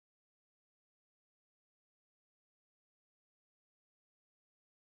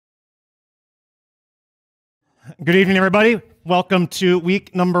Good evening, everybody. Welcome to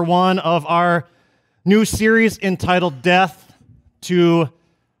week number 1 of our new series entitled Death to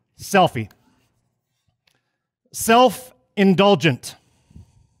Selfie. Self-indulgent,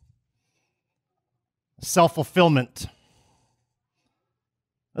 self-fulfillment,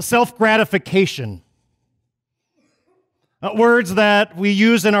 self-gratification. Words that we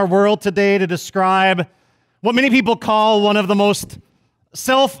use in our world today to describe what many people call one of the most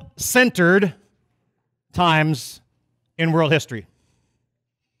self-centered times in world history.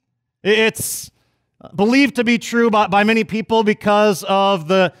 It's believed to be true by many people because of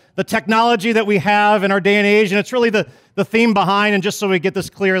the technology that we have in our day and age, and it's really the theme behind. And just so we get this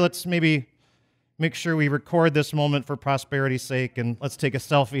clear, let's maybe make sure we record this moment for prosperity's sake, and let's take a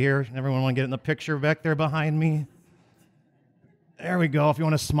selfie here. Everyone want to get in the picture back there behind me? There we go. If you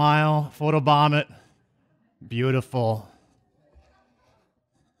want to smile, photobomb it. Beautiful.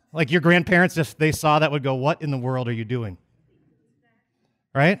 Like your grandparents, if they saw that, would go, "What in the world are you doing?"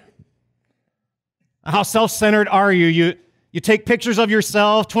 Right? How self-centered are you? You take pictures of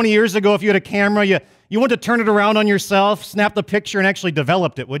yourself. 20 years ago, if you had a camera, you went to turn it around on yourself, snap the picture, and actually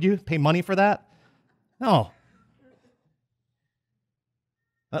developed it, would you? Pay money for that? No.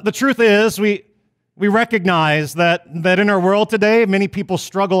 The truth is, we recognize that in our world today, many people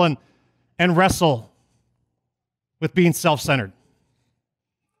struggle and wrestle with being self-centered,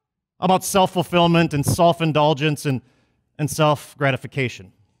 about self-fulfillment and self-indulgence and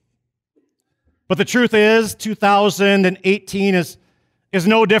self-gratification. But the truth is, 2018 is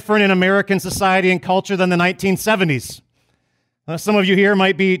no different in American society and culture than the 1970s. Some of you here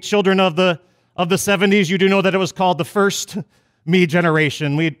might be children of the 70s. You do know that it was called the first me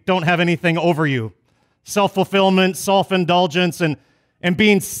generation. We don't have anything over you. Self-fulfillment, self-indulgence, and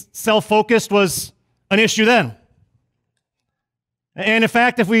being self-focused was an issue then. And in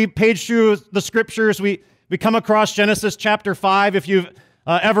fact, if we page through the scriptures, we come across Genesis chapter 5. If you've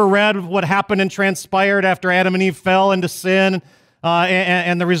ever read what happened and transpired after Adam and Eve fell into sin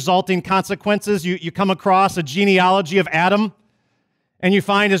and the resulting consequences, you come across a genealogy of Adam, and you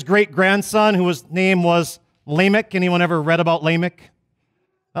find his great-grandson, whose name was Lamech. Anyone ever read about Lamech?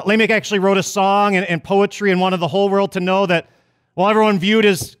 Lamech actually wrote a song and poetry and wanted the whole world to know that while everyone viewed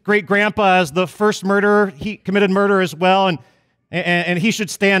his great-grandpa as the first murderer, he committed murder as well, and he should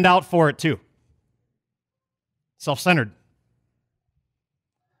stand out for it too. Self-centered.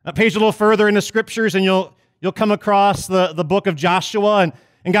 Page a little further in the scriptures, and you'll come across the book of Joshua,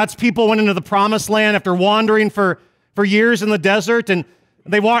 and God's people went into the promised land after wandering for years in the desert, and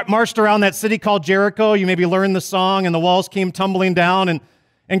they marched around that city called Jericho. You maybe learned the song, and the walls came tumbling down,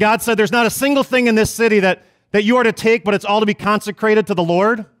 and God said, "There's not a single thing in this city that you are to take, but it's all to be consecrated to the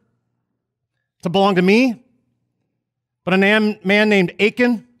Lord, to belong to me." But a man named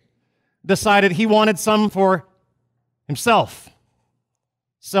Achan decided he wanted some for himself.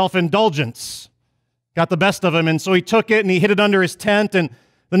 Self-indulgence got the best of him, and so he took it and he hid it under his tent, and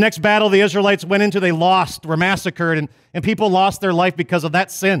the next battle the Israelites went into, they lost, were massacred, and people lost their life because of that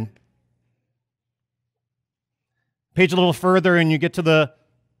sin. Page a little further, and you get to the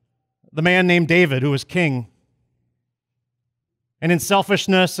man named David, who was king. And in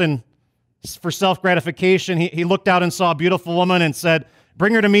selfishness and for self-gratification, he looked out and saw a beautiful woman and said,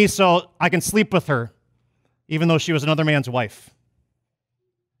 "Bring her to me so I can sleep with her," even though she was another man's wife.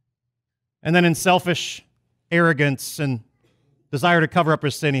 And then in selfish arrogance and desire to cover up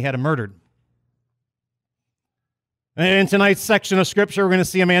his sin, he had him murdered. And in tonight's section of Scripture, we're going to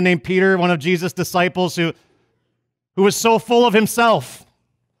see a man named Peter, one of Jesus' disciples, who was so full of himself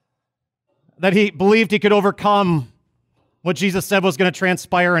that he believed he could overcome what Jesus said was going to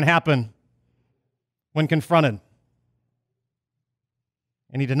transpire and happen when confronted.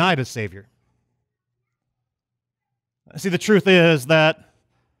 And he denied his Savior. See, the truth is that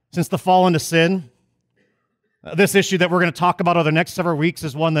since the fall into sin, this issue that we're going to talk about over the next several weeks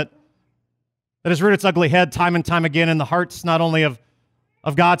is one that has reared its ugly head time and time again in the hearts not only of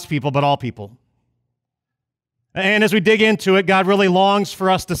God's people, but all people. And as we dig into it, God really longs for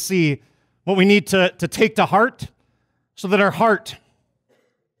us to see what we need to take to heart so that our heart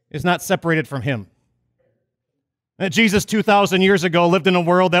is not separated from Him. Jesus 2,000 years ago lived in a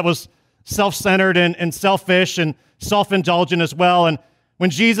world that was self-centered and selfish and self-indulgent as well. And when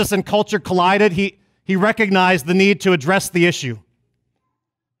Jesus and culture collided, he recognized the need to address the issue.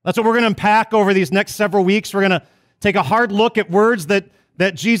 That's what we're going to unpack over these next several weeks. We're going to take a hard look at words that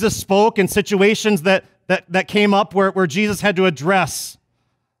Jesus spoke and situations that came up where Jesus had to address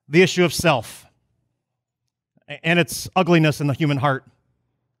the issue of self and its ugliness in the human heart.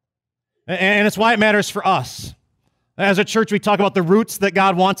 And it's why it matters for us. As a church, we talk about the roots that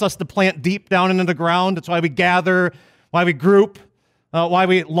God wants us to plant deep down into the ground. That's why we gather, why we group, why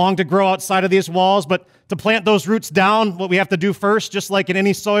we long to grow outside of these walls. But to plant those roots down, what we have to do first, just like in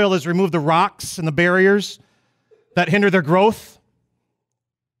any soil, is remove the rocks and the barriers that hinder their growth.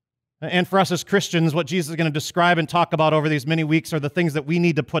 And for us as Christians, what Jesus is going to describe and talk about over these many weeks are the things that we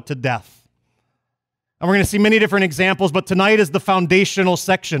need to put to death. And we're going to see many different examples, but tonight is the foundational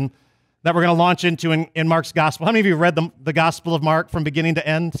section that we're going to launch into in Mark's gospel. How many of you read the Gospel of Mark from beginning to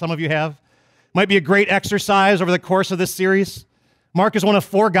end? Some of you have. Might be a great exercise over the course of this series. Mark is one of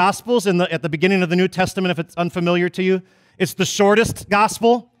 4 gospels at the beginning of the New Testament, if it's unfamiliar to you. It's the shortest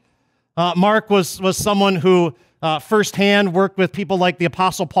gospel. Mark was someone who firsthand worked with people like the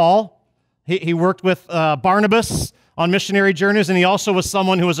Apostle Paul. He worked with Barnabas on missionary journeys, and he also was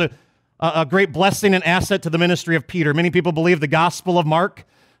someone who was a great blessing and asset to the ministry of Peter. Many people believe the Gospel of Mark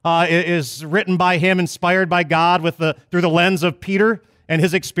is written by him, inspired by God through the lens of Peter and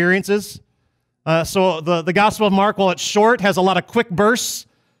his experiences. So the Gospel of Mark, while it's short, has a lot of quick bursts,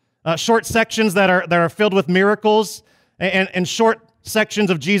 short sections that are filled with miracles, and short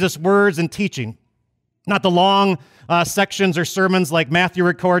sections of Jesus' words and teaching. Not the long sections or sermons like Matthew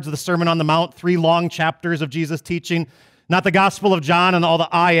records the Sermon on the Mount, 3 long chapters of Jesus' teaching. Not the Gospel of John and all the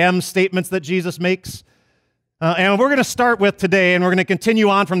I am statements that Jesus makes. And we're going to start with today, and we're going to continue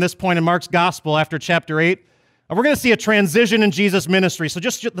on from this point in Mark's Gospel after chapter 8. And we're going to see a transition in Jesus' ministry. So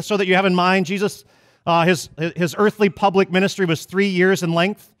just so that you have in mind, Jesus, his earthly public ministry was 3 years in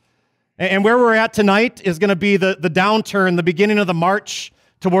length. And where we're at tonight is going to be the downturn, the beginning of the march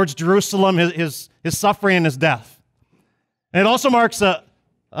towards Jerusalem, his suffering and his death. And it also marks a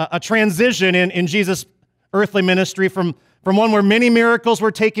transition in Jesus' earthly ministry from one where many miracles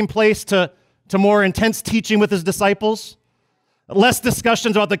were taking place to more intense teaching with his disciples, less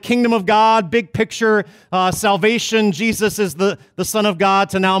discussions about the kingdom of God, big picture salvation, Jesus is the Son of God,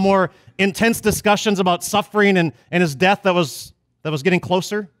 to now more intense discussions about suffering and his death that was getting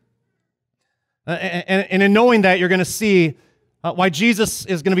closer. And in knowing that, you're going to see why Jesus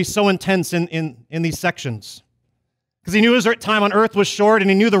is going to be so intense in these sections. Because he knew his time on earth was short,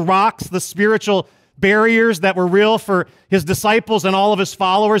 and he knew the rocks, the spiritual barriers that were real for his disciples and all of his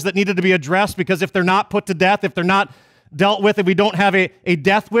followers that needed to be addressed, because if they're not put to death, if they're not dealt with, if we don't have a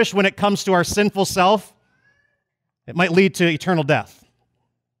death wish when it comes to our sinful self, it might lead to eternal death.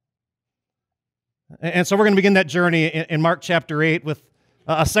 And so we're going to begin that journey in Mark chapter 8 with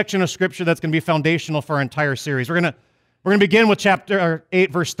a section of Scripture that's going to be foundational for our entire series. We're going to begin with chapter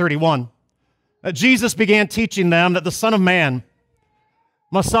 8, verse 31. Jesus began teaching them that the Son of Man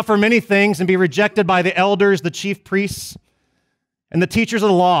must suffer many things and be rejected by the elders, the chief priests, and the teachers of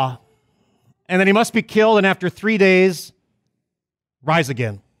the law, and that he must be killed and after 3 days rise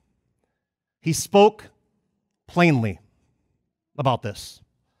again. He spoke plainly about this.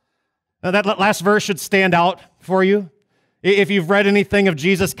 Now, that last verse should stand out for you. If you've read anything of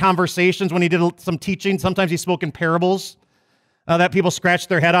Jesus' conversations when he did some teaching, sometimes he spoke in parables that people scratch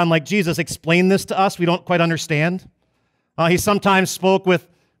their head on, like, Jesus, explain this to us. We don't quite understand. He sometimes spoke with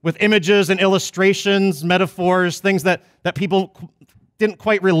images and illustrations, metaphors, things that people didn't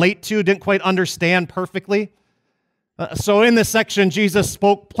quite relate to, didn't quite understand perfectly. So in this section, Jesus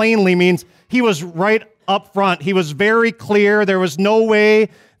spoke plainly means he was right up front. He was very clear. There was no way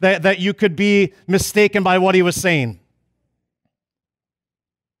that you could be mistaken by what he was saying.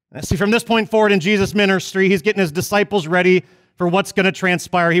 See, from this point forward in Jesus' ministry, he's getting his disciples ready for what's going to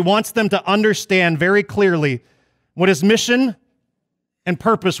transpire. He wants them to understand very clearly what his mission and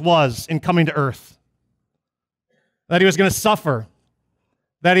purpose was in coming to earth. That he was going to suffer,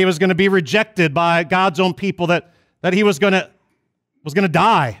 that he was going to be rejected by God's own people, that he was going to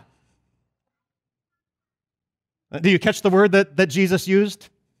die. Do you catch the word that Jesus used?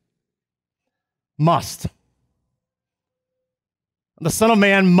 Must. The Son of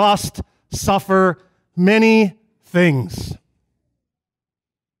Man must suffer many things.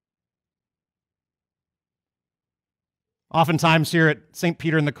 Oftentimes here at St.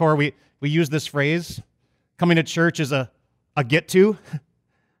 Peter in the Core, we use this phrase. Coming to church is a get to,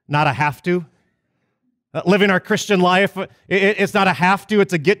 not a have to. Living our Christian life, it's not a have to,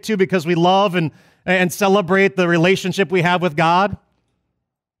 it's a get to, because we love and celebrate the relationship we have with God.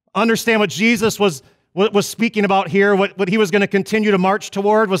 Understand what Jesus was speaking about here, what he was going to continue to march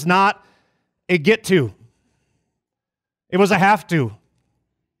toward was not a get to. It was a have to.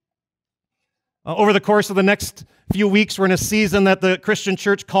 Over the course of the next few weeks, we're in a season that the Christian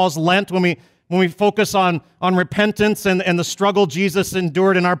church calls Lent, when we focus on repentance and the struggle Jesus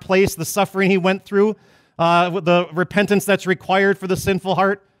endured in our place, the suffering he went through, the repentance that's required for the sinful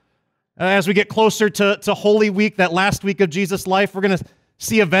heart. As we get closer to Holy Week, that last week of Jesus' life, we're going to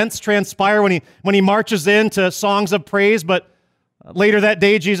see events transpire when he marches into songs of praise, but later that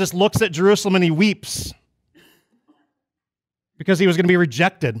day, Jesus looks at Jerusalem and he weeps because he was going to be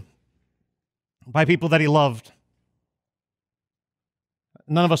rejected by people that he loved.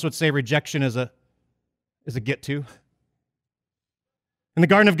 None of us would say rejection is a get-to. In the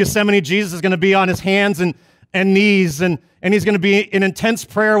Garden of Gethsemane, Jesus is going to be on his hands and knees, and he's going to be in intense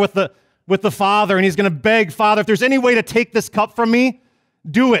prayer with the Father, and he's going to beg, Father, if there's any way to take this cup from me,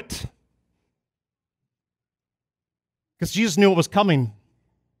 do it. Because Jesus knew it was coming.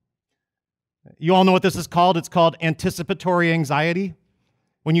 You all know what this is called. It's called anticipatory anxiety.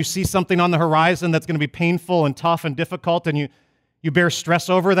 When you see something on the horizon that's going to be painful and tough and difficult, and you bear stress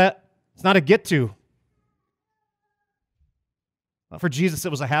over that, it's not a get-to. For Jesus, it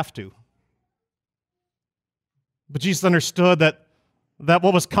was a have-to. But Jesus understood that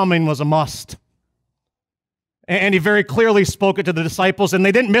what was coming was a must. And he very clearly spoke it to the disciples, and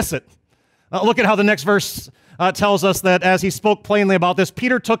they didn't miss it. Look at how the next verse tells us that as he spoke plainly about this,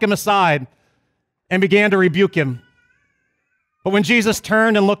 Peter took him aside and began to rebuke him. But when Jesus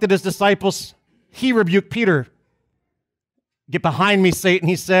turned and looked at his disciples, he rebuked Peter. Get behind me, Satan,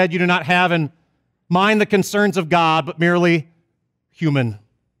 he said. You do not have in mind the concerns of God, but merely human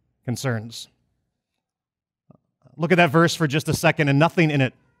concerns. Look at that verse for just a second, and nothing in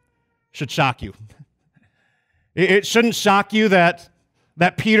it should shock you. It shouldn't shock you that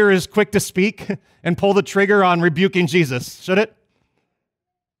Peter is quick to speak and pull the trigger on rebuking Jesus, should it?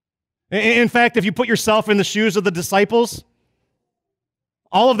 In fact, if you put yourself in the shoes of the disciples,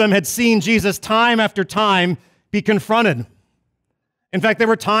 all of them had seen Jesus time after time be confronted. In fact, there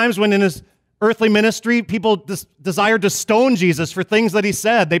were times when in his earthly ministry, people desired to stone Jesus for things that he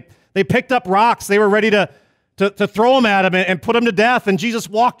said. They picked up rocks. They were ready to throw him at him and put him to death, and Jesus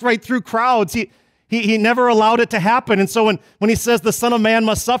walked right through crowds. He never allowed it to happen. And so when he says the Son of Man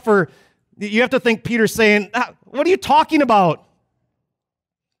must suffer, you have to think Peter's saying, what are you talking about?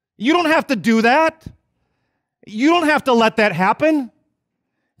 You don't have to do that. You don't have to let that happen.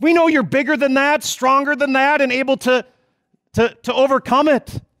 We know you're bigger than that, stronger than that, and able to overcome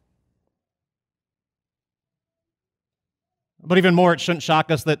it. But even more, it shouldn't shock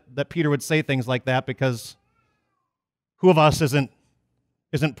us that Peter would say things like that, because who of us isn't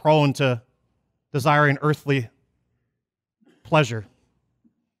prone to desiring earthly pleasure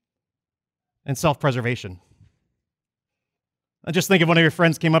and self-preservation? I just think if one of your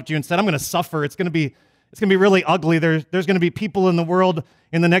friends came up to you and said, I'm going to suffer, it's going to be really ugly. There's going to be people in the world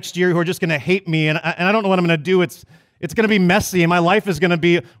in the next year who are just going to hate me, and I don't know what I'm going to do. It's going to be messy, and my life is going to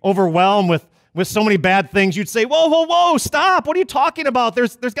be overwhelmed with so many bad things. You'd say, whoa, stop. What are you talking about?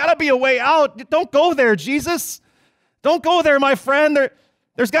 There's got to be a way out. Don't go there, Jesus. Don't go there, my friend.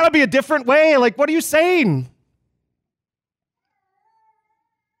 There's got to be a different way. Like, what are you saying?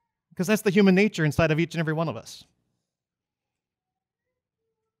 Because that's the human nature inside of each and every one of us.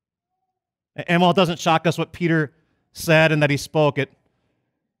 And while it doesn't shock us what Peter said and that he spoke, it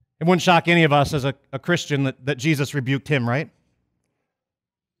wouldn't shock any of us as a Christian that Jesus rebuked him, right?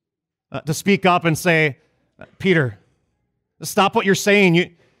 To speak up and say, Peter, stop what you're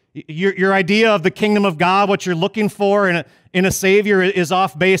saying. Your idea of the kingdom of God, what you're looking for in a Savior is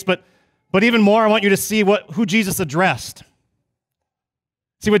off base. But even more, I want you to see who Jesus addressed.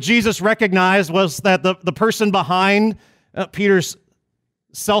 See, what Jesus recognized was that the person behind Peter's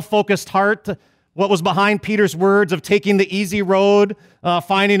self-focused heart, what was behind Peter's words of taking the easy road,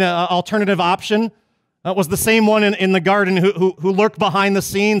 finding an alternative option, was the same one in the garden who lurked behind the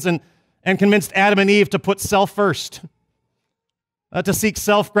scenes and convinced Adam and Eve to put self first, to seek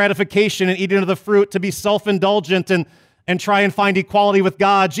self-gratification and eat into the fruit, to be self-indulgent and try and find equality with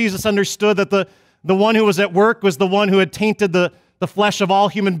God. Jesus understood that the one who was at work was the one who had tainted the flesh of all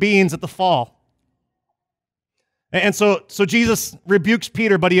human beings at the fall. And so Jesus rebukes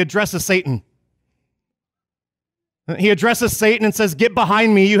Peter, but he addresses Satan. He addresses Satan and says, get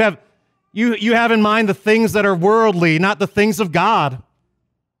behind me. You have in mind the things that are worldly, not the things of God.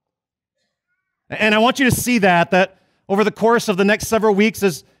 And I want you to see that over the course of the next several weeks,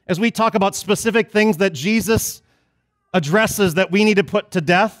 as we talk about specific things that Jesus addresses that we need to put to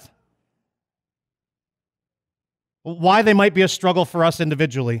death, why they might be a struggle for us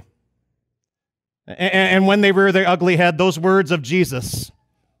individually. And when they rear their ugly head, those words of Jesus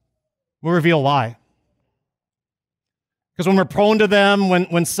will reveal why. Because when we're prone to them,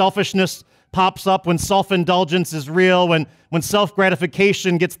 when selfishness pops up, when self-indulgence is real, when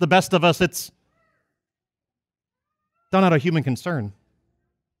self-gratification gets the best of us, it's done out of human concern.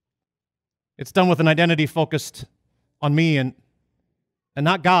 It's done with an identity focused on me and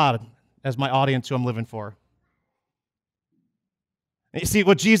not God as my audience who I'm living for. You see,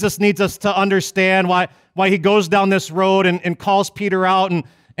 what Jesus needs us to understand, why he goes down this road and calls Peter out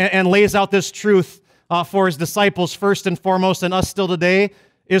and lays out this truth for his disciples first and foremost, and us still today,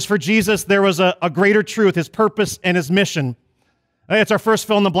 is for Jesus there was a greater truth, his purpose and his mission. It's our first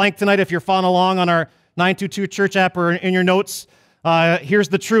fill in the blank tonight. If you're following along on our 922 Church app or in your notes, here's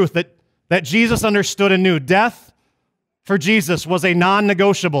the truth that Jesus understood and knew. Death for Jesus was a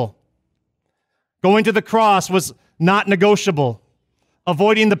non-negotiable. Going to the cross was not negotiable.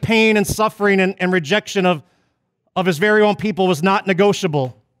 Avoiding the pain and suffering and rejection of his very own people was not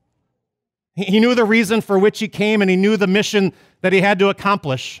negotiable. He knew the reason for which he came, and he knew the mission that he had to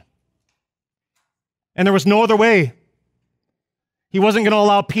accomplish. And there was no other way. He wasn't going to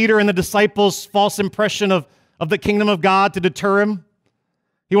allow Peter and the disciples' false impression of the kingdom of God to deter him.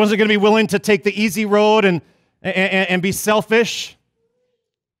 He wasn't going to be willing to take the easy road and be selfish,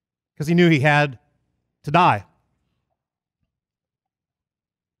 because he knew he had to die.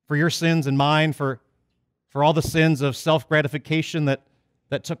 For your sins and mine, for all the sins of self-gratification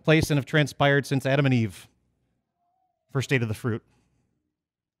that took place and have transpired since Adam and Eve first ate of the fruit.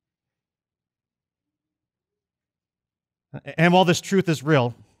 And while this truth is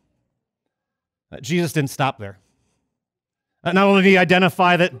real, Jesus didn't stop there. Not only did he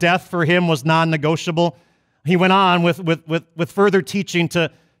identify that death for him was non-negotiable, he went on with further teaching to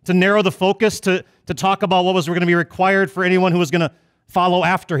narrow the focus, to talk about what was going to be required for anyone who was going to follow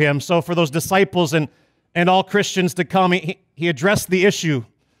after him. So for those disciples and all Christians to come, he addressed the issue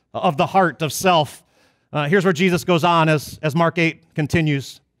of the heart, of self. Here's where Jesus goes on as Mark 8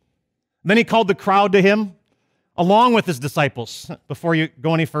 continues. Then he called the crowd to him, along with his disciples. Before you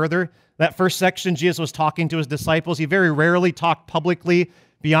go any further, that first section, Jesus was talking to his disciples. He very rarely talked publicly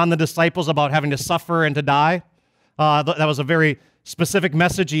beyond the disciples about having to suffer and to die. That was a very specific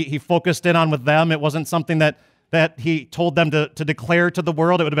message he focused in on with them. It wasn't something that he told them to declare to the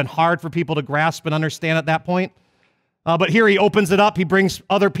world. It would have been hard for people to grasp and understand at that point. But here he opens it up. He brings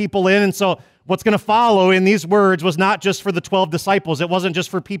other people in. And so what's going to follow in these words was not just for the 12 disciples. It wasn't just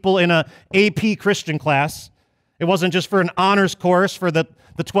for people in a AP Christian class. It wasn't just for an honors course for the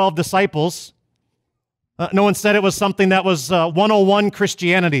 12 disciples. No one said it was something that was 101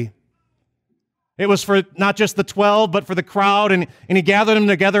 Christianity. It was for not just the 12, but for the crowd. And he gathered them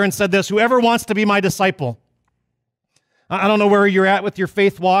together and said this: whoever wants to be my disciple. I don't know where you're at with your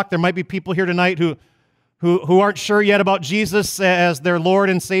faith walk. There might be people here tonight who aren't sure yet about Jesus as their Lord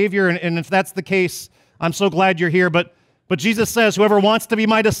and Savior. And if that's the case, I'm so glad you're here. But Jesus says, whoever wants to be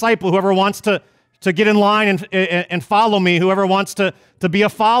my disciple, whoever wants to get in line and follow me, whoever wants to be a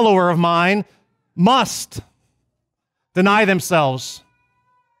follower of mine, must deny themselves,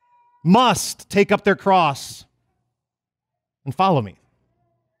 must take up their cross and follow me.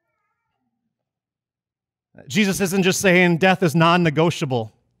 Jesus isn't just saying death is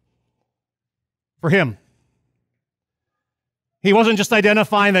non-negotiable for him. He wasn't just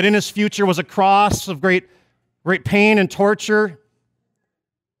identifying that in his future was a cross of great pain and torture.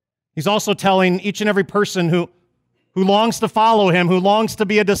 He's also telling each and every person who longs to follow him, who longs to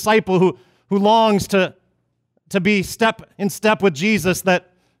be a disciple, who longs to be step in step with Jesus, that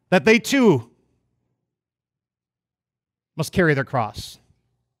they too must carry their cross.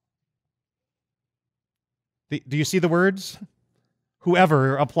 Do you see the words?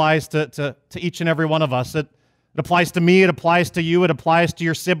 Whoever applies to each and every one of us. It applies to me, it applies to you, it applies to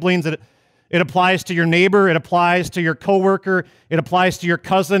your siblings, it applies to your neighbor, it applies to your coworker, it applies to your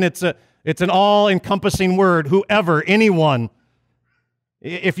cousin. It's an all-encompassing word. Whoever, anyone.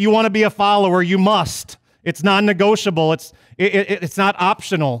 If you want to be a follower, you must. It's non-negotiable. It's not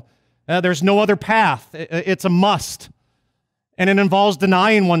optional. There's no other path. It's a must. And it involves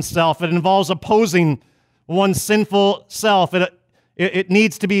denying oneself. It involves opposing one's sinful self. It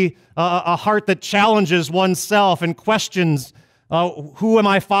needs to be a heart that challenges oneself and questions, who am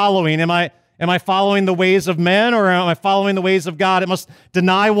I following? Am I following the ways of men, or am I following the ways of God? It must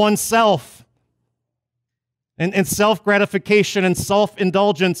deny oneself and self-gratification and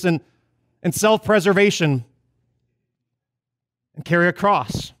self-indulgence and self-preservation and carry a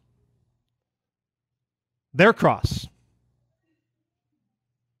cross. Their cross.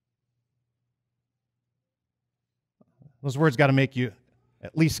 Those words got to make you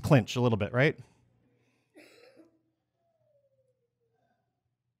at least clench a little bit, right?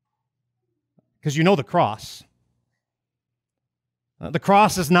 Because you know the cross. The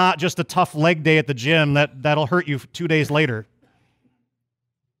cross is not just a tough leg day at the gym that'll hurt you 2 days later.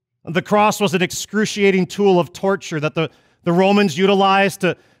 The cross was an excruciating tool of torture that the Romans utilized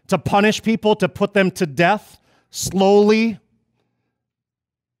to punish people, to put them to death slowly,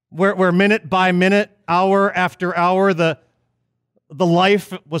 where minute by minute, hour after hour, the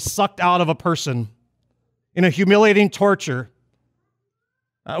life was sucked out of a person in a humiliating torture,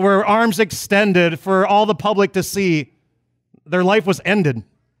 where arms extended for all the public to see, their life was ended.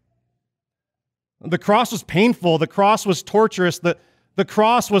 The cross was painful. The cross was torturous. The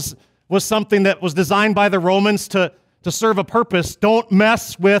cross was something that was designed by the Romans to serve a purpose. Don't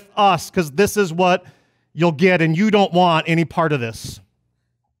mess with us, because this is what you'll get, and you don't want any part of this.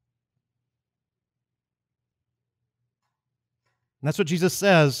 And that's what Jesus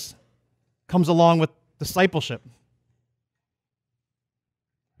says comes along with discipleship.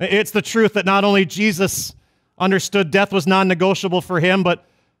 It's the truth that not only Jesus understood death was non-negotiable for him, but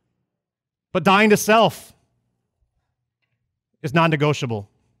dying to self is non-negotiable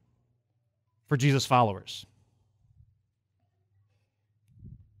for Jesus' followers.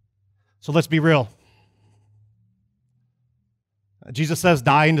 So let's be real. Jesus says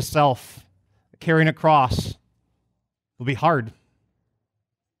dying to self, carrying a cross, will be hard.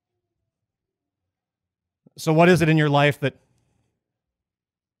 So what is it in your life that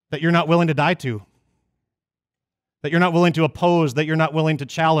you're not willing to die to? That you're not willing to oppose, that you're not willing to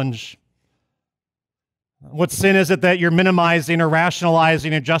challenge? What sin is it that you're minimizing or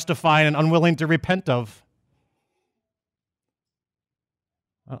rationalizing or justifying and unwilling to repent of?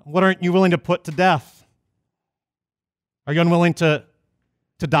 What aren't you willing to put to death? Are you unwilling to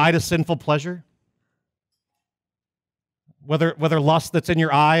die to sinful pleasure? Whether lust that's in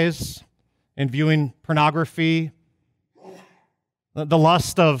your eyes and viewing pornography, the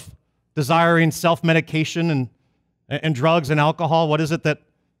lust of desiring self-medication and drugs and alcohol, what is it that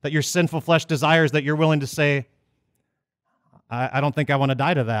your sinful flesh desires that you're willing to say, I don't think I want to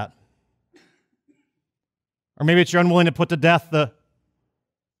die to that? Or maybe it's you're unwilling to put to death the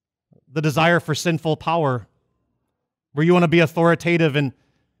desire for sinful power, where you want to be authoritative and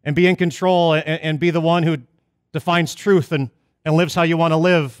be in control and be the one who defines truth and lives how you want to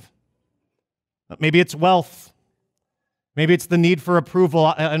live. Maybe it's wealth. Maybe it's the need for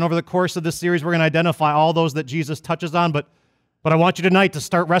approval. And over the course of this series, we're going to identify all those that Jesus touches on. But I want you tonight to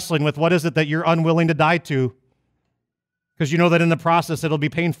start wrestling with what is it that you're unwilling to die to, because you know that in the process it'll be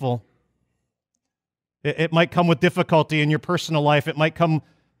painful. It might come with difficulty in your personal life. It might come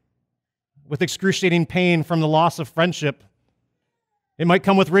with excruciating pain from the loss of friendship. It might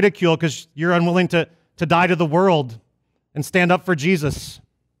come with ridicule because you're unwilling to die to the world and stand up for Jesus.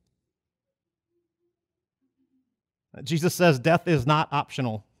 Jesus says death is not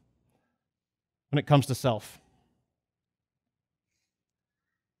optional when it comes to self.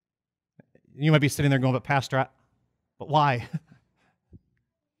 You might be sitting there going, but Pastor, but why?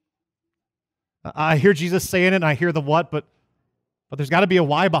 I hear Jesus saying it, and I hear the what, but there's got to be a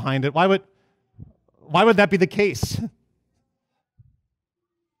why behind it. Why would that be the case?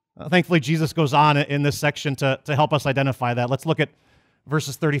 Thankfully, Jesus goes on in this section to help us identify that. Let's look at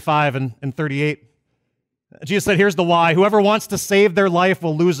verses 35 and 38. Jesus said, here's the why. Whoever wants to save their life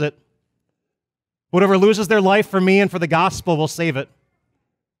will lose it. Whoever loses their life for me and for the gospel will save it.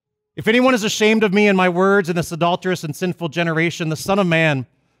 If anyone is ashamed of me and my words in this adulterous and sinful generation, the Son of Man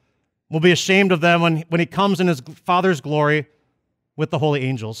will be ashamed of them when he comes in his Father's glory with the holy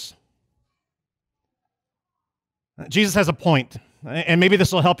angels. Jesus has a point, and maybe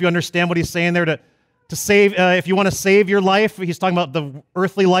this will help you understand what he's saying there. To save, if you want to save your life, he's talking about the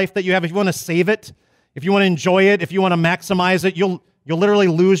earthly life that you have. If you want to save it, if you want to enjoy it, if you want to maximize it, you'll literally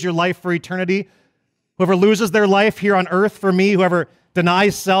lose your life for eternity. Whoever loses their life here on earth for me, whoever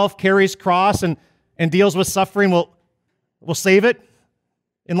denies self, carries cross, and deals with suffering will save it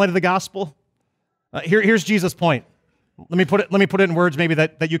in light of the gospel. Here's Jesus' point. Let me put it in words maybe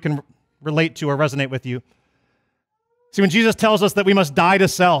that you can relate to or resonate with you. See, when Jesus tells us that we must die to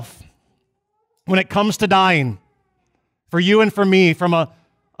self, when it comes to dying, for you and for me, from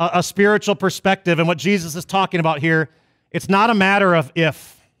a spiritual perspective, and what Jesus is talking about here, it's not a matter of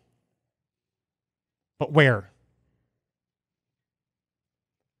if, but where.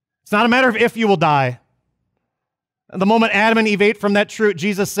 It's not a matter of if you will die. The moment Adam and Eve ate from that fruit,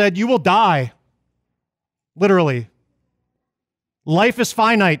 Jesus said, you will die. Literally. Life is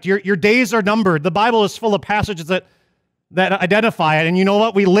finite. Your days are numbered. The Bible is full of passages that identify it, and you know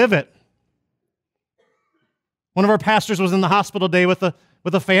what? We live it. One of our pastors was in the hospital today with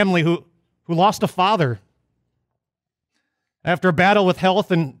a family who lost a father after a battle with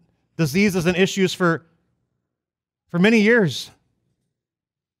health and diseases and issues for many years.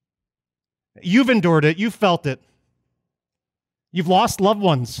 You've endured it. You've felt it. You've lost loved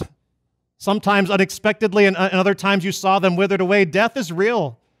ones, sometimes unexpectedly, and other times you saw them withered away. Death is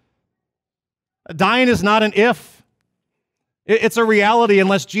real. Dying is not an if. It's a reality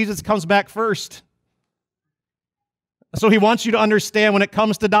unless Jesus comes back first. So he wants you to understand when it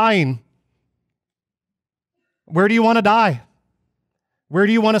comes to dying, where do you want to die? Where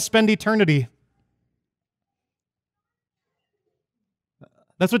do you want to spend eternity?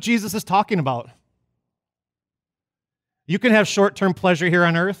 That's what Jesus is talking about. You can have short-term pleasure here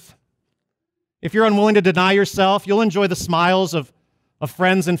on earth. If you're unwilling to deny yourself, you'll enjoy the smiles of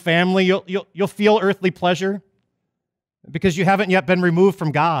friends and family. You'll feel earthly pleasure because you haven't yet been removed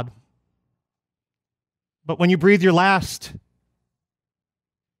from God. But when you breathe your last,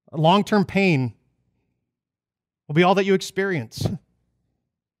 long-term pain will be all that you experience.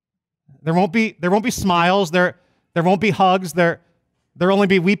 There won't be smiles. There won't be hugs. There'll only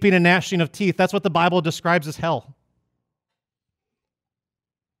be weeping and gnashing of teeth. That's what the Bible describes as hell.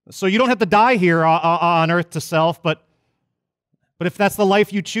 So you don't have to die here on earth to self, but if that's the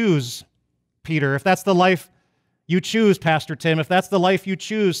life you choose, Peter, if that's the life you choose, Pastor Tim, if that's the life you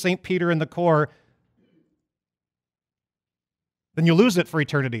choose, St. Peter in the core, then you lose it for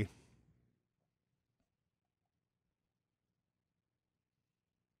eternity.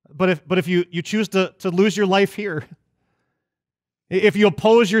 But if you choose to lose your life here, if you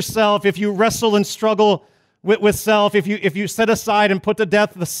oppose yourself, if you wrestle and struggle with self, if you set aside and put to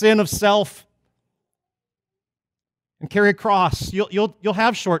death the sin of self and carry a cross, you'll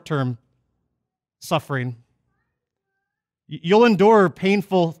have short-term suffering. You'll endure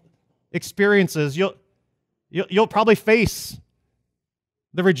painful experiences. You'll probably face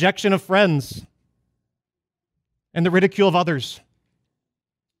the rejection of friends and the ridicule of others.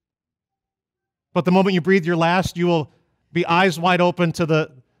 But the moment you breathe your last, you will be eyes wide open to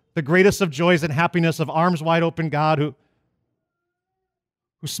the greatest of joys and happiness of arms wide open God who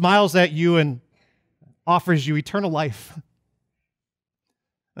smiles at you and offers you eternal life.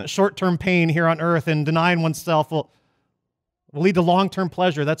 Short-term pain here on earth and denying oneself will lead to long-term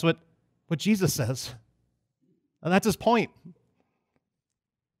pleasure. That's what Jesus says. And that's his point.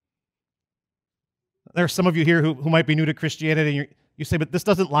 There are some of you here who might be new to Christianity, and you say, but this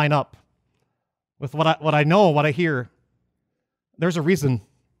doesn't line up with what I know, what I hear. There's a reason.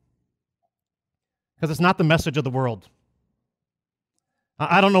 Because it's not the message of the world.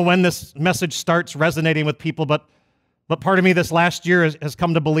 I don't know when this message starts resonating with people, but part of me this last year has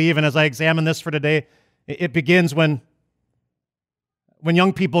come to believe, and as I examine this for today, it begins when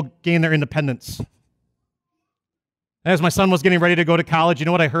young people gain their independence. As my son was getting ready to go to college, you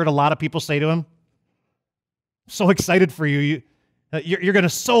know what I heard a lot of people say to him? So excited for you. You're going to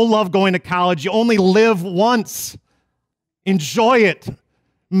so love going to college. You only live once. Enjoy it.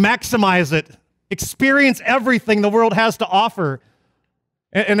 Maximize it. Experience everything the world has to offer.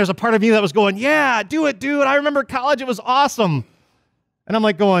 And there's a part of me that was going, yeah, do it, dude. I remember college. It was awesome. And I'm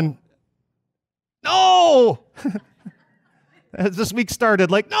like going, no. As this week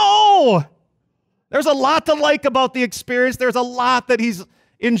started, like, no. There's a lot to like about the experience. There's a lot that he's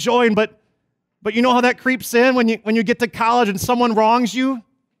enjoying. But you know how that creeps in when you get to college and someone wrongs you?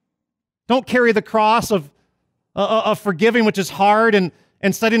 Don't carry the cross of forgiving, which is hard, and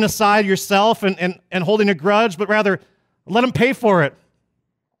setting aside yourself and holding a grudge, but rather let them pay for it.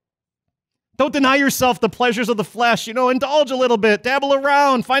 Don't deny yourself the pleasures of the flesh. Indulge a little bit, dabble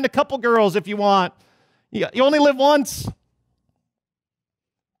around, find a couple girls if you want. You only live once.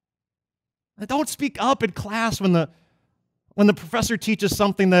 Don't speak up in class when the professor teaches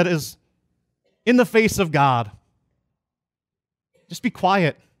something that is in the face of God. Just be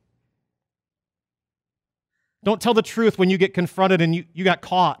quiet. Don't tell the truth when you get confronted and you got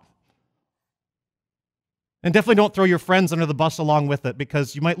caught. And definitely don't throw your friends under the bus along with it,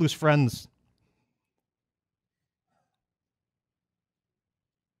 because you might lose friends.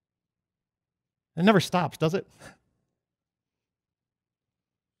 It never stops, does it?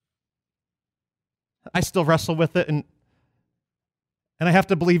 I still wrestle with it, and I have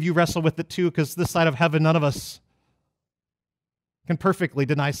to believe you wrestle with it too, because this side of heaven, none of us can perfectly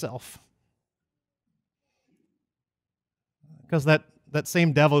deny self. Because that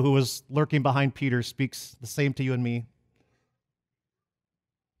same devil who was lurking behind Peter speaks the same to you and me.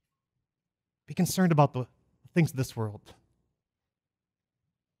 Be concerned about the things of this world.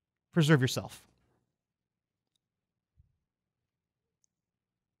 Preserve yourself.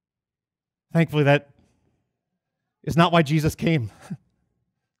 Thankfully, that is not why Jesus came.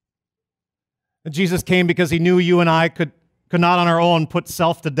 Jesus came because he knew you and I could not on our own put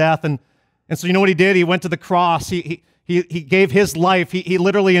self to death. And so you know what he did? He went to the cross. He gave his life. He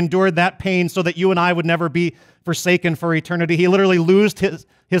literally endured that pain so that you and I would never be forsaken for eternity. He literally lost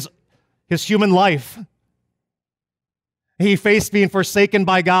his human life. He faced being forsaken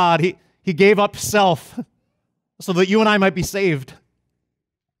by God. He gave up self so that you and I might be saved.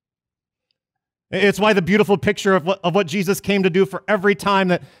 It's why the beautiful picture of what Jesus came to do for every time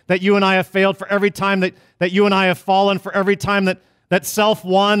that you and I have failed, for every time that you and I have fallen, for every time that self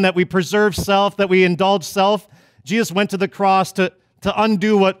won, that we preserve self, that we indulge self. Jesus went to the cross to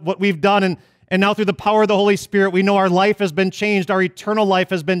undo what we've done. And now through the power of the Holy Spirit, we know our life has been changed. Our eternal life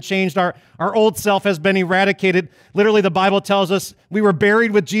has been changed. Our old self has been eradicated. Literally, the Bible tells us we were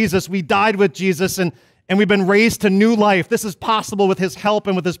buried with Jesus. We died with Jesus, and we've been raised to new life. This is possible with his help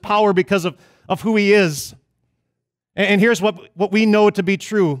and with his power because of who he is. And here's what we know to be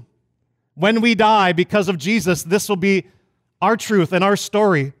true. When we die because of Jesus, this will be our truth and our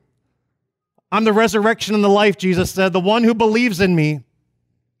story. I'm the resurrection and the life, Jesus said. The one who believes in me,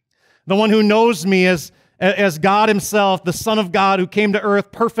 the one who knows me as God himself, the Son of God who came to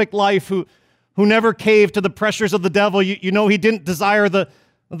earth, perfect life, who never caved to the pressures of the devil. You know, he didn't desire the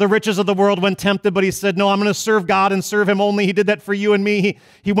riches of the world when tempted, but he said, no, I'm going to serve God and serve him only. He did that for you and me.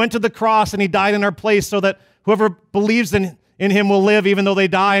 He went to the cross and he died in our place so that whoever believes in him will live even though they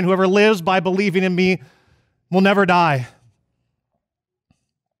die, and whoever lives by believing in me will never die.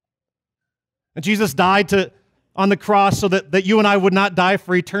 And Jesus died on the cross so that you and I would not die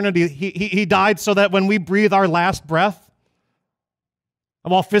for eternity. He died so that when we breathe our last breath,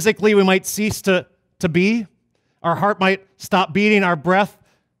 and while physically we might cease to be, our heart might stop beating, our breath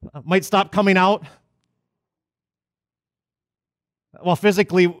might stop coming out. While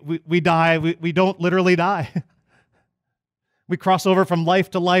physically we die, we don't literally die. We cross over from life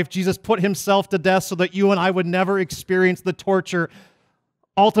to life. Jesus put himself to death so that you and I would never experience the torture,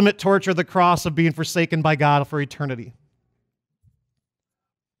 ultimate torture of the cross of being forsaken by God for eternity.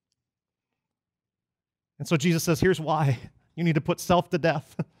 And so Jesus says, here's why you need to put self to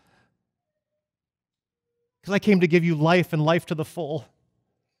death. Because I came to give you life and life to the full.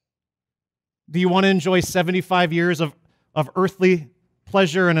 Do you want to enjoy 75 years of earthly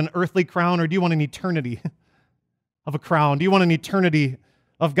pleasure and an earthly crown, or do you want an eternity of a crown? Do you want an eternity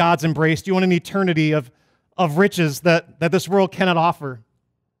of God's embrace? Do you want an eternity of riches that this world cannot offer?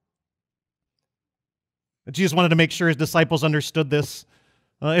 Jesus wanted to make sure his disciples understood this.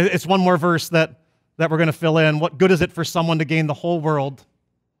 It's one more verse that we're going to fill in. What good is it for someone to gain the whole world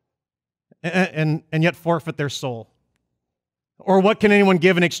and yet forfeit their soul? Or what can anyone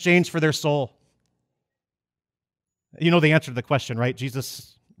give in exchange for their soul? You know the answer to the question, right?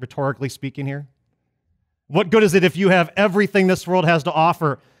 Jesus rhetorically speaking here. What good is it if you have everything this world has to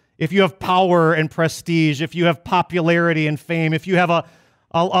offer? If you have power and prestige, if you have popularity and fame, if you have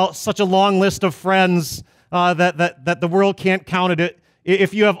such a long list of friends that the world can't count it,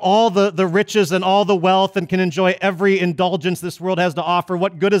 if you have all the riches and all the wealth and can enjoy every indulgence this world has to offer,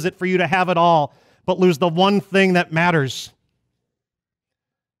 what good is it for you to have it all but lose the one thing that matters?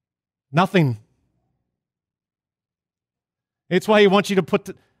 Nothing. It's why he wants you to put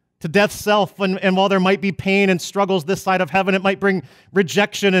to death self, and while there might be pain and struggles this side of heaven, it might bring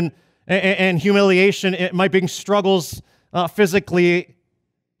rejection and humiliation, it might bring struggles physically.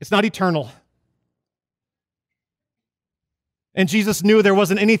 It's not eternal. And Jesus knew there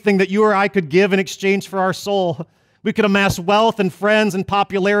wasn't anything that you or I could give in exchange for our soul. We could amass wealth and friends and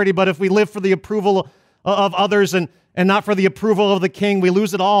popularity, but if we live for the approval of others and not for the approval of the King, we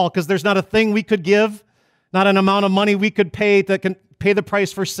lose it all, because there's not a thing we could give, not an amount of money we could pay that can pay the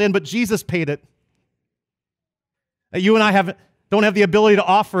price for sin, but Jesus paid it. You and I don't have the ability to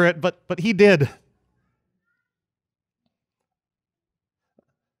offer it, but he did.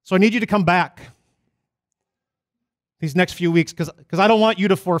 So I need you to come back these next few weeks, because I don't want you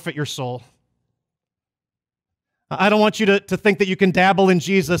to forfeit your soul. I don't want you to think that you can dabble in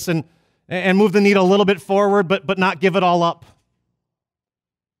Jesus and move the needle a little bit forward, but not give it all up.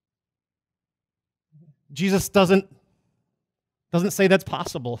 Jesus doesn't say that's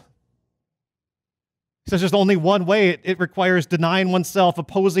possible. He says there's only one way. It requires denying oneself,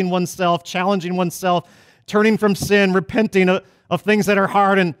 opposing oneself, challenging oneself, turning from sin, repenting of things that are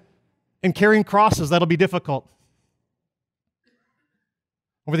hard, and carrying crosses that'll be difficult.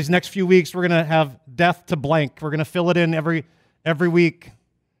 Over these next few weeks, we're going to have death to blank. We're going to fill it in every week.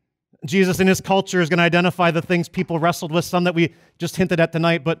 Jesus in his culture is going to identify the things people wrestled with, some that we just hinted at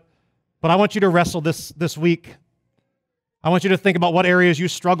tonight, but I want you to wrestle this week. I want you to think about what areas you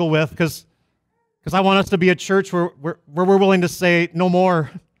struggle with, because I want us to be a church where we're willing to say no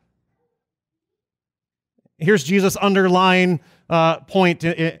more. Here's Jesus' underlying point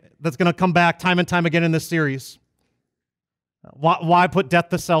that's going to come back time and time again in this series. Why put death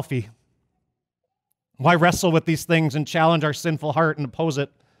to selfie? Why wrestle with these things and challenge our sinful heart and oppose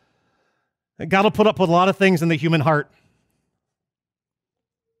it? God will put up with a lot of things in the human heart.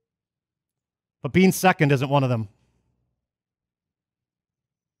 But being second isn't one of them.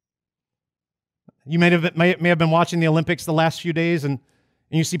 You may have been watching the Olympics the last few days, and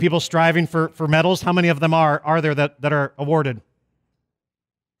you see people striving for medals. How many of them are there that are awarded?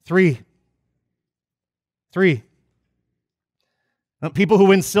 Three. People who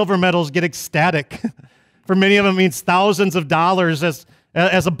win silver medals get ecstatic. For many of them, it means thousands of dollars as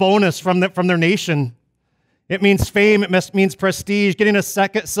a bonus from their nation. It means fame. It means prestige. Getting a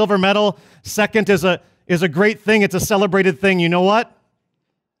second silver medal, second, is a great thing. It's a celebrated thing. You know what?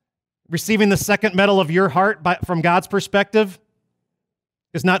 Receiving the second medal of your heart from God's perspective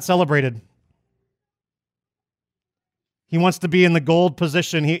is not celebrated. He wants to be in the gold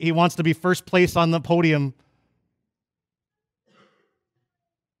position. He wants to be first place on the podium.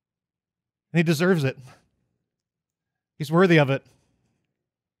 And he deserves it. He's worthy of it.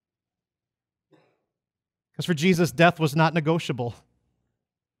 Because for Jesus, death was not negotiable.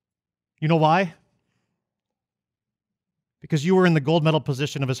 You know why? Because you were in the gold medal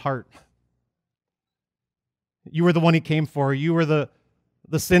position of his heart. You were the one he came for. You were the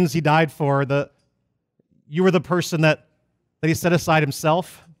sins he died for. You were the person that he set aside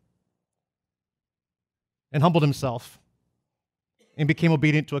himself and humbled himself and became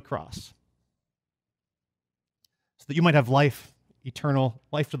obedient to a cross, so that you might have life, eternal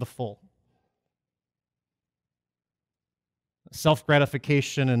life to the full.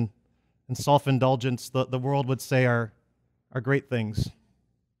 Self-gratification and self-indulgence, the world would say, are great things.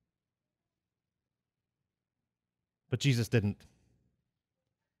 But Jesus didn't.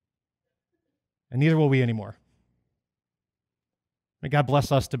 And neither will we anymore. May God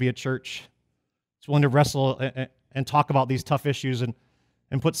bless us to be a church that's willing to wrestle and talk about these tough issues and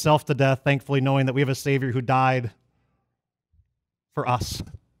put self to death, thankfully knowing that we have a Savior who died for us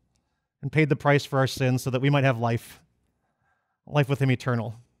and paid the price for our sins so that we might have life with him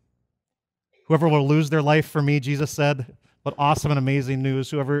eternal. Whoever will lose their life for me, Jesus said, what awesome and amazing news.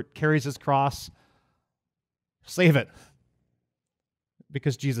 Whoever carries his cross, save it,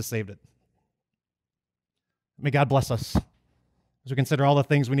 because Jesus saved it. May God bless us as we consider all the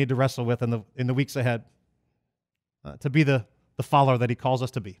things we need to wrestle with in the weeks ahead to be the follower that he calls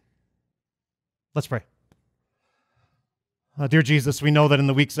us to be. Let's pray. Dear Jesus, we know that in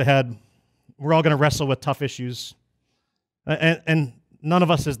the weeks ahead, we're all going to wrestle with tough issues, and none of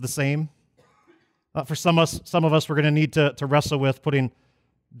us is the same. For some of us, we're going to need to wrestle with putting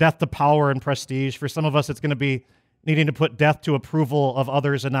death to power and prestige. For some of us, it's going to be needing to put death to approval of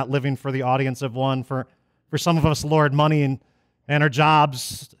others and not living for the audience of one. For some of us, Lord, money and our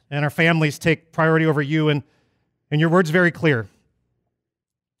jobs and our families take priority over you, and your word's very clear.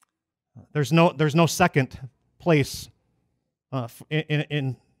 There's no second place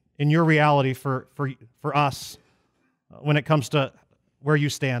in your reality for us when it comes to where you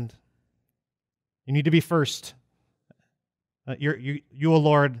stand. You need to be first. You, O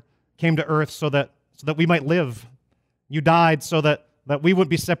Lord, came to earth so that we might live. You died so that we wouldn't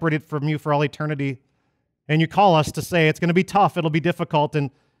be separated from you for all eternity. And you call us to say it's going to be tough, it'll be difficult, and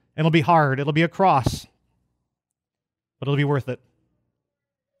it'll be hard, it'll be a cross, but it'll be worth it.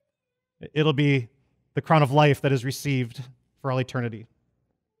 It'll be the crown of life that is received for all eternity.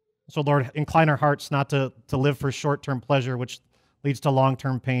 So, Lord, incline our hearts not to live for short-term pleasure, which leads to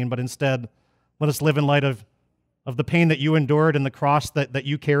long-term pain, but instead, let us live in light of the pain that you endured and the cross that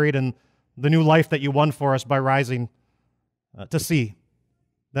you carried and the new life that you won for us by rising, to see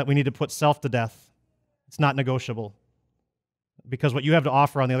that we need to put self to death. It's not negotiable, because what you have to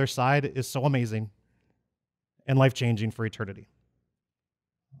offer on the other side is so amazing and life-changing for eternity.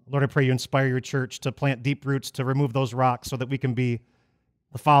 Lord, I pray you inspire your church to plant deep roots, to remove those rocks so that we can be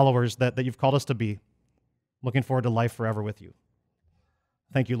the followers that you've called us to be, looking forward to life forever with you.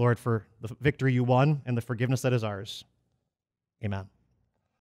 Thank you, Lord, for the victory you won and the forgiveness that is ours. Amen.